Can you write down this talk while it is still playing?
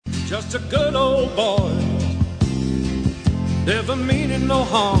Just a good old boy, never meaning no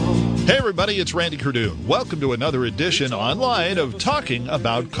harm. Hey everybody, it's Randy Cardoon. Welcome to another edition online of Talking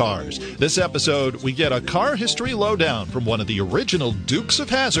About Cars. This episode, we get a car history lowdown from one of the original Dukes of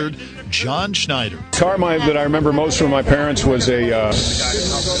Hazzard, John Schneider. The car that I remember most from my parents was a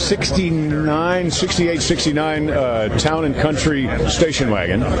 68, 69 Town and Country station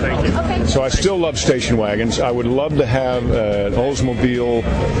wagon. So I still love station wagons. I would love to have an Oldsmobile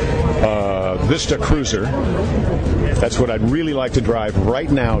Vista Cruiser. That's what I'd really like to drive right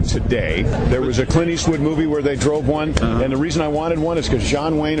now today. There was a Clint Eastwood movie where they drove one, and the reason I wanted one is because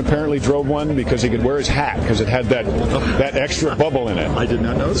John Wayne apparently drove one because he could wear his hat because it had that extra bubble in it. I did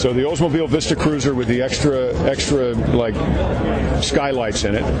not know that. So the Oldsmobile Vista Cruiser with the extra like skylights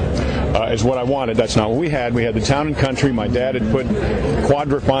in it is what I wanted. That's not what we had. We had the Town and Country. My dad had put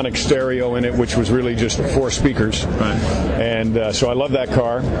quadraphonic stereo in it, which was really just 4 speakers. Right. And so I love that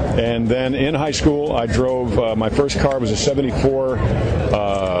car. And then in high school, I drove my first car was a 74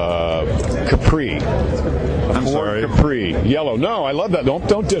 Capri. I'm sorry. Capri. Yellow. No, I love that.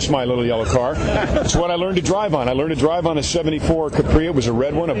 Don't diss my little yellow car. It's what I learned to drive on. I learned to drive on a 74 Capri. It was a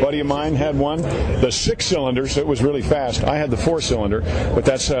red one. A buddy of mine had one. The 6-cylinder, so it was really fast. I had the 4-cylinder, but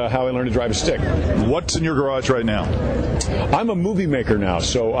that's how I learned to drive a stick. What's in your garage right now? I'm a movie maker now,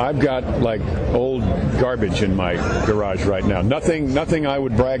 so I've got like old garbage in my garage right now. Nothing I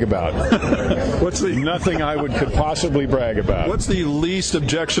would brag about. Nothing I could possibly brag about. What's the least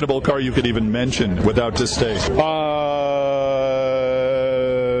objectionable car you could even mention without disdain?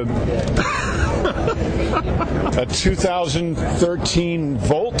 A 2013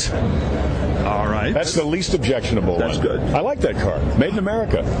 Volt. All right. That's the least objectionable one. That's good. I like that car. Made in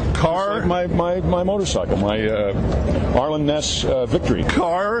America. Car? Like my motorcycle, my Arlen Ness Victory.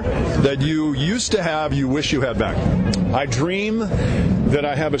 Car that you used to have, you wish you had back. I dream that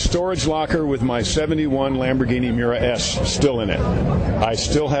I have a storage locker with my 71 Lamborghini Miura S still in it. I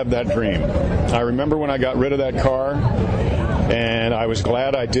still have that dream. I remember when I got rid of that car, and I was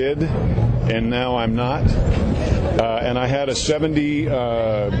glad I did, and now I'm not. And I had a 70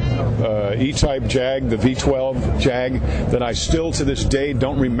 E-Type Jag, the V12 Jag, that I still to this day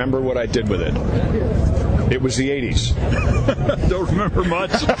don't remember what I did with it. It was the 80s. Don't remember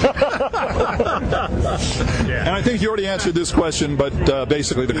much. And I think you already answered this question, but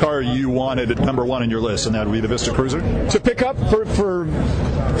basically the car you wanted at number 1 in your list, and that would be the Vista Cruiser? To pick up for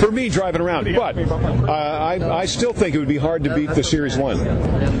me driving around. But I still think it would be hard to beat the Series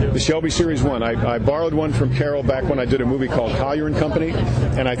 1. The Shelby Series 1. I borrowed one from Carol back when I did a movie called Collier and Company,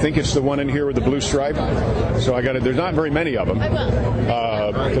 and I think it's the one in here with the blue stripe. So there's not very many of them.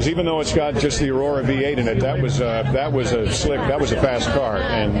 Because even though it's got just the Aurora V8 in it, that was a fast car,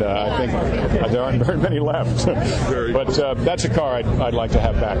 and I think there aren't very many left. But that's a car I'd like to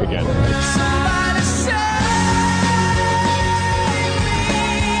have back again.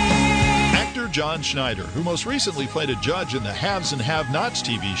 Actor John Schneider, who most recently played a judge in the Haves and Have-Nots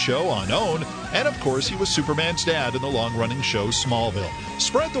TV show on OWN, and of course he was Superman's dad in the long-running show Smallville.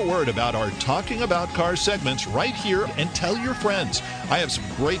 Spread the word about our Talking About Cars segments right here and tell your friends. I have some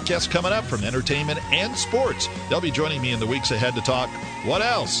great guests coming up from entertainment and sports. They'll be joining me in the weeks ahead to talk, what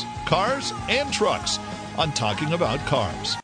else? Cars and trucks on Talking About Cars.